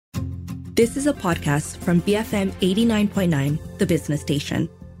This is a podcast from BFM 89.9, the business station.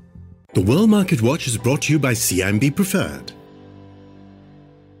 The World Market Watch is brought to you by CIMB Preferred.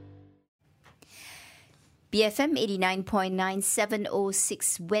 BFM 89.9,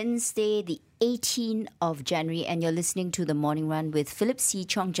 7:06, Wednesday, the 18th of January, and you're listening to The Morning Run with Philip C.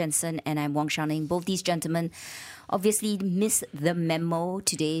 Chong Jensen, and I'm Wong Xiaoning. Both these gentlemen obviously missed the memo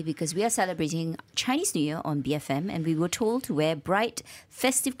today because we are celebrating Chinese New Year on BFM, and we were told to wear bright,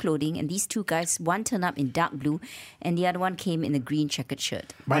 festive clothing, and these two guys, one turned up in dark blue, and the other one came in a green checkered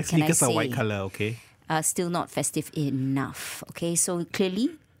shirt. My sneakers are white colour, okay? Still not festive enough, okay? So clearly,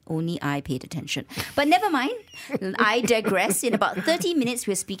 only I paid attention. But never mind. I digress. In about 30 minutes,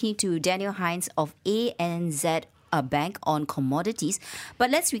 we're speaking to Daniel Hines of ANZ Bank on commodities. But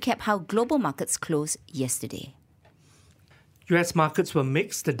let's recap how global markets closed yesterday. US markets were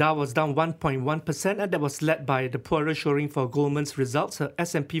mixed. The Dow was down 1.1%, and that was led by the poorer showing for Goldman's results. The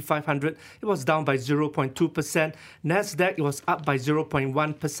S&P 500, it was down by 0.2%. Nasdaq, it was up by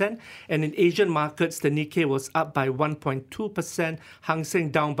 0.1%. And in Asian markets, the Nikkei was up by 1.2%. Hang Seng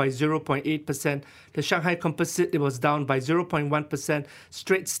down by 0.8%. The Shanghai Composite, it was down by 0.1%.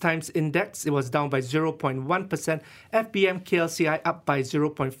 Straits Times Index, it was down by 0.1%. FBM KLCI up by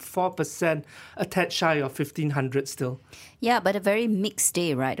 0.4%, a tad shy of 1,500 still. Yeah, but a very mixed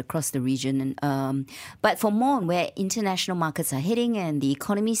day, right, across the region. But for more on where international markets are heading and the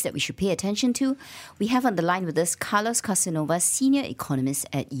economies that we should pay attention to, we have on the line with us Carlos Casanova, Senior Economist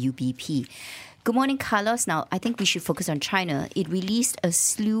at UBP. Good morning, Carlos. Now, I think we should focus on China. It released a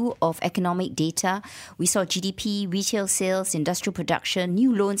slew of economic data. We saw GDP, retail sales, industrial production,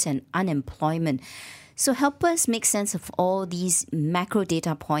 new loans and unemployment. So help us make sense of all these macro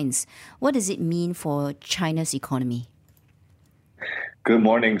data points. What does it mean for China's economy? Good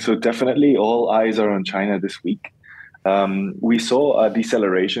morning. So definitely all eyes are on China this week. We saw a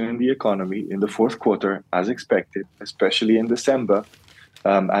deceleration in the economy in the fourth quarter, as expected, especially in December.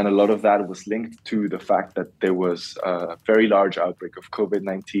 And a lot of that was linked to the fact that there was a very large outbreak of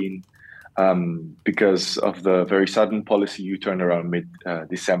COVID-19 because of the very sudden policy U-turn around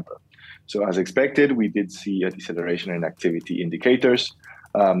mid-December. So as expected, we did see a deceleration in activity indicators,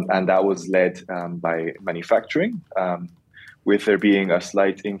 and that was led by manufacturing, with there being a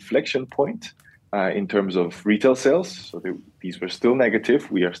slight inflection point in terms of retail sales. So these were still negative.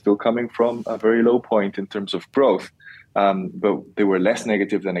 We are still coming from a very low point in terms of growth, but they were less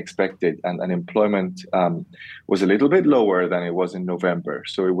negative than expected, and unemployment was a little bit lower than it was in November.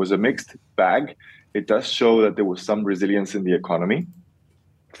 So it was a mixed bag. It does show that there was some resilience in the economy.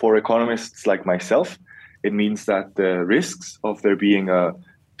 For economists like myself, it means that the risks of there being a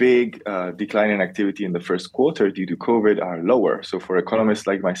big decline in activity in the first quarter due to COVID are lower. So for economists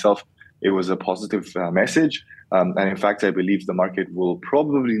like myself, it was a positive message. And in fact, I believe the market will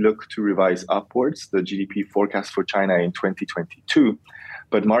probably look to revise upwards the GDP forecast for China in 2022.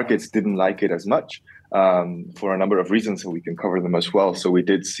 But markets didn't like it as much for a number of reasons, and we can cover them as well. So we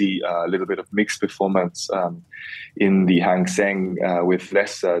did see a little bit of mixed performance in the Hang Seng, with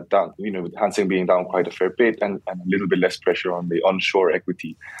less down, Hang Seng being down quite a fair bit, and a little bit less pressure on the onshore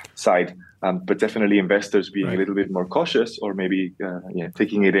equity side. But definitely investors being a little bit more cautious, or maybe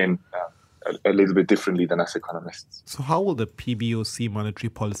taking it in a little bit differently than us economists. So how will the PBOC monetary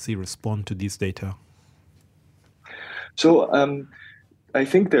policy respond to these data? So I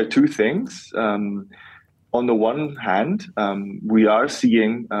think there are two things. On the one hand, we are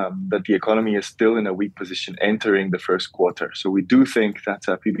seeing that the economy is still in a weak position entering the first quarter. So we do think that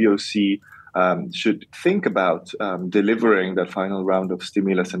PBOC should think about delivering that final round of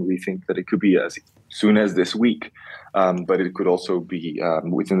stimulus, and we think that it could be as soon as this week, but it could also be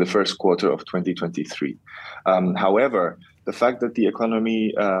within the first quarter of 2023. However, the fact that the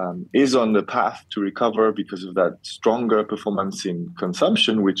economy is on the path to recover because of that stronger performance in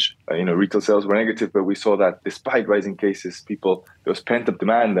consumption, which, retail sales were negative, but we saw that despite rising cases, there was pent-up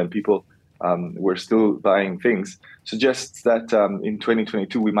demand and people were still buying things, suggests that in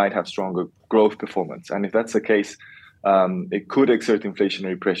 2022 we might have stronger growth performance. And if that's the case, it could exert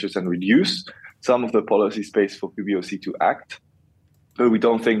inflationary pressures and reduce some of the policy space for PBOC to act. But we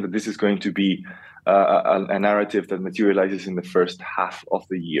don't think that this is going to be a narrative that materializes in the first half of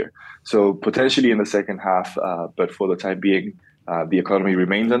the year. So potentially in the second half, but for the time being, the economy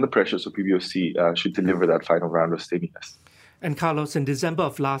remains under pressure, so PBOC should deliver that final round of stimulus. And Carlos, in December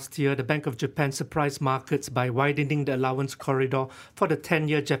of last year, the Bank of Japan surprised markets by widening the allowance corridor for the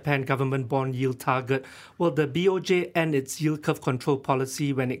 10-year Japan government bond yield target. Will the BOJ end its yield curve control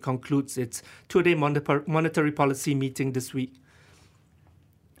policy when it concludes its two-day monetary policy meeting this week?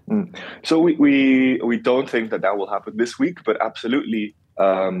 So we don't think that will happen this week, but absolutely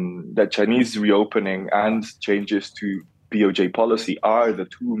that Chinese reopening and changes to BOJ policy are the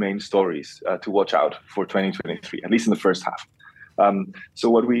two main stories to watch out for 2023, at least in the first half. So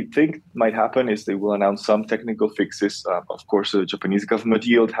what we think might happen is they will announce some technical fixes. Of course, the Japanese government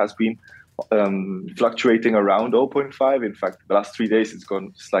yield has been fluctuating around 0.5. In fact, the last 3 days, it's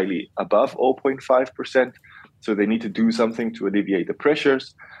gone slightly above 0.5%. So they need to do something to alleviate the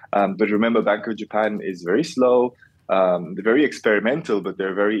pressures. But remember, Bank of Japan is very slow. They're very experimental, but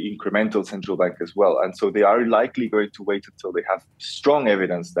they're very incremental central bank as well. And so they are likely going to wait until they have strong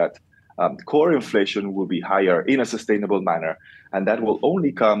evidence that core inflation will be higher in a sustainable manner. And that will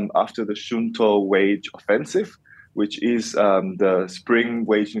only come after the Shunto wage offensive, which is the spring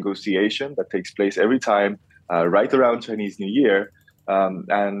wage negotiation that takes place every time right around Chinese New Year.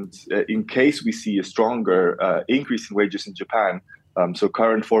 And in case we see a stronger increase in wages in Japan, so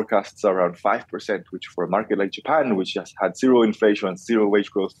current forecasts are around 5%, which for a market like Japan, which has had zero inflation and zero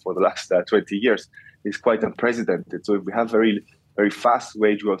wage growth for the last 20 years, is quite unprecedented. So if we have very, very fast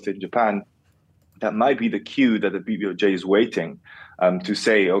wage growth in Japan, that might be the cue that the BOJ is waiting to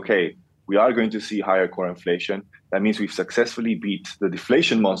say, okay, we are going to see higher core inflation. That means we've successfully beat the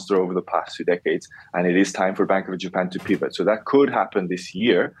deflation monster over the past 2 decades, and it is time for Bank of Japan to pivot. So that could happen this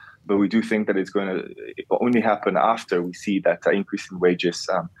year, but we do think that it's going to only happen after we see that increase in wages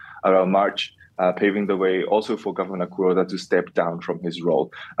around March, paving the way also for Governor Kuroda to step down from his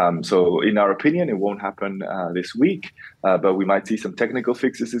role. So in our opinion, it won't happen this week, but we might see some technical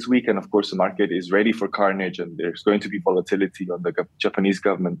fixes this week. And of course, the market is ready for carnage, and there's going to be volatility on the Japanese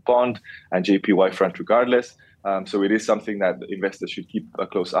government bond and JPY front regardless. So it is something that investors should keep a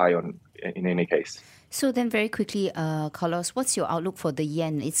close eye on in any case. So then very quickly, Carlos, what's your outlook for the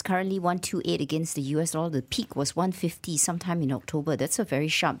yen? It's currently 128 against the US dollar. The peak was 150 sometime in October. That's a very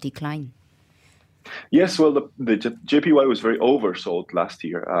sharp decline. Yes, well, the JPY was very oversold last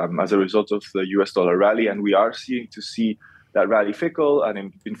year as a result of the US dollar rally, and we are seeing that rally fickle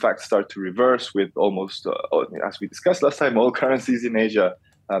and in fact start to reverse with almost, as we discussed last time, all currencies in Asia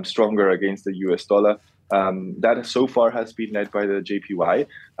stronger against the US dollar. That so far has been led by the JPY.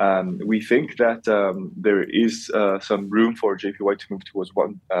 We think that there is some room for JPY to move towards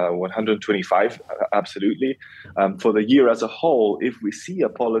 125, absolutely. For the year as a whole, if we see a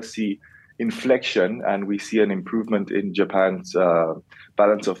policy inflection and we see an improvement in Japan's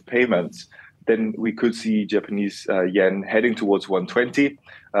balance of payments, then we could see Japanese yen heading towards 120.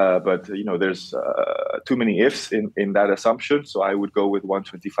 But there's too many ifs in that assumption, so I would go with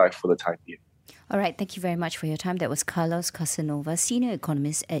 125 for the time being. All right, thank you very much for your time. That was Carlos Casanova, senior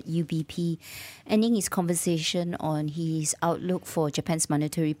economist at UBP, ending his conversation on his outlook for Japan's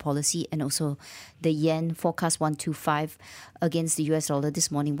monetary policy and also the yen forecast 125 against the US dollar this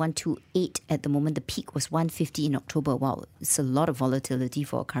morning, 128 at the moment. The peak was 150 in October. Wow, it's a lot of volatility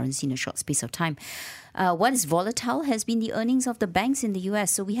for a currency in a short space of time. What is volatile has been the earnings of the banks in the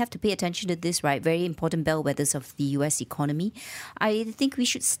US. So we have to pay attention to this, right? Very important bellwethers of the US economy. I think we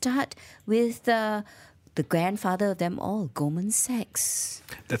should start with the grandfather of them all, Goldman Sachs.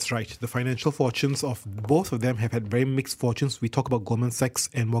 That's right. The financial fortunes of both of them have had very mixed fortunes. We talk about Goldman Sachs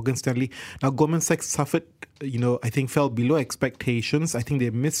and Morgan Stanley. Now, Goldman Sachs suffered, I think fell below expectations. I think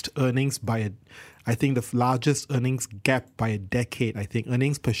they missed earnings by the largest earnings gap by a decade. I think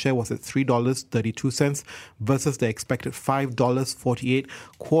earnings per share was at $3.32 versus the expected $5.48.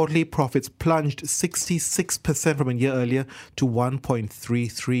 Quarterly profits plunged 66% from a year earlier to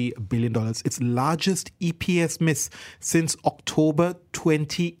 $1.33 billion. Its largest EPS miss since October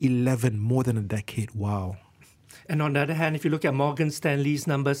 2011, more than a decade. Wow. And on the other hand, if you look at Morgan Stanley's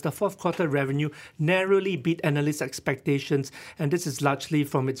numbers, the fourth quarter revenue narrowly beat analysts' expectations, and this is largely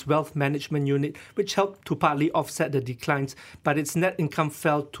from its wealth management unit, which helped to partly offset the declines. But its net income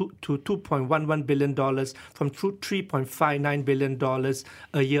fell to $2.11 billion from $3.59 billion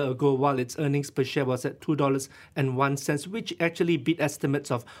a year ago, while its earnings per share was at $2.01, which actually beat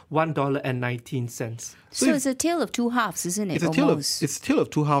estimates of $1.19. So it's a tale of two halves, isn't it? It's a tale of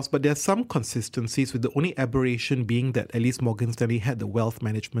two halves, but there are some consistencies, with the only aberration being that at least Morgan Stanley had the wealth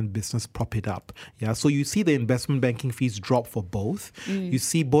management business prop it up. Yeah, so you see the investment banking fees drop for both. You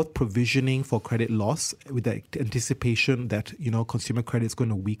see both provisioning for credit loss with the anticipation that consumer credit is going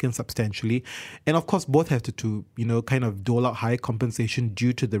to weaken substantially, and of course both have to kind of dole out higher compensation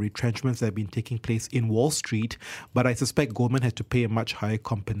due to the retrenchments that have been taking place in Wall Street. But I suspect Goldman had to pay a much higher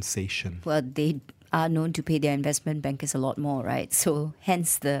compensation. Well, they are known to pay their investment bankers a lot more, right? So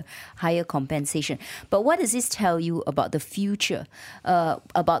hence the higher compensation. But what does this tell you about the future,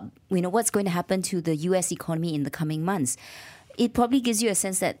 about what's going to happen to the US economy in the coming months? it probably gives you a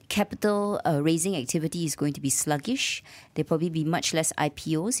sense that capital raising activity is going to be sluggish. There'll probably be much less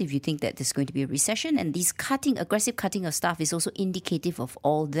IPOs if you think that there's going to be a recession. And this aggressive cutting of staff is also indicative of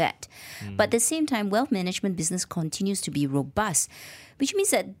all that. But at the same time, wealth management business continues to be robust, which means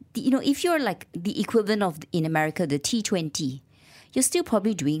that, if you're like the equivalent of, in America, the T20, you're still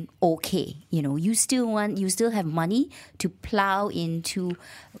probably doing okay. You still have money to plow into,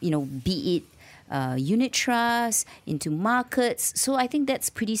 be it unit trusts, into markets. So I think that's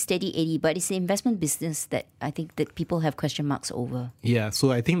pretty steady Eddie, but it's the investment business that I think that people have question marks over. Yeah,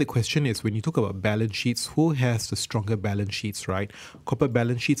 so I think the question is, when you talk about balance sheets, who has the stronger balance sheets, right? Corporate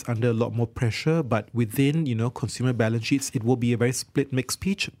balance sheets under a lot more pressure, but within, consumer balance sheets, it will be a very split mixed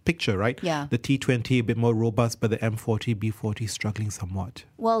picture, right? Yeah. The T20 a bit more robust, but the M40, B40 struggling somewhat.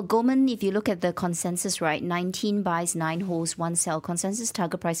 Well, Goldman, if you look at the consensus, right, 19 buys, 9 holds, 1 sell. Consensus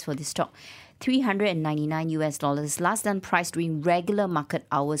target price for this stock, $399. Last done price during regular market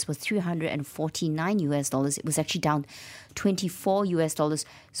hours was $349. It was actually down $24.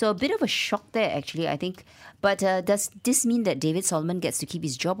 So a bit of a shock there, actually, I think. But does this mean that David Solomon gets to keep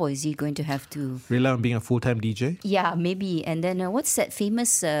his job, or is he going to have to rely on being a full-time DJ? Yeah, maybe. And then what's that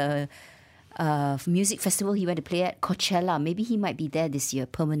famous music festival he went to play at? Coachella. Maybe he might be there this year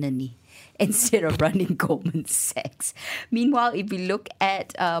permanently instead of running Goldman Sachs. Meanwhile, if we look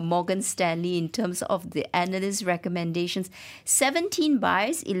at Morgan Stanley in terms of the analyst recommendations, 17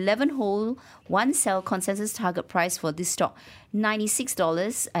 buys, 11 hold, 1 sell. Consensus target price for this stock,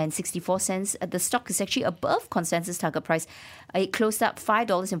 $96.64. The stock is actually above consensus target price. It closed up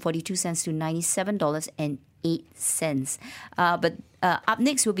 $5.42 to $97.08. But up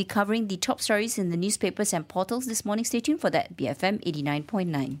next, we'll be covering the top stories in the newspapers and portals this morning. Stay tuned for that. BFM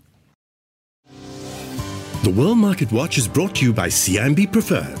 89.9. The World Market Watch is brought to you by CIMB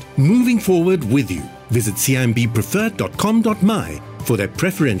Preferred. Moving forward with you. Visit cimbpreferred.com.my for their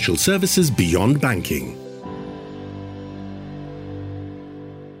preferential services beyond banking.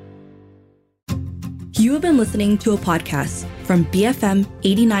 You have been listening to a podcast from BFM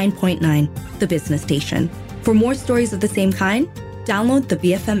 89.9, the business station. For more stories of the same kind, download the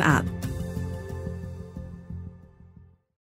BFM app.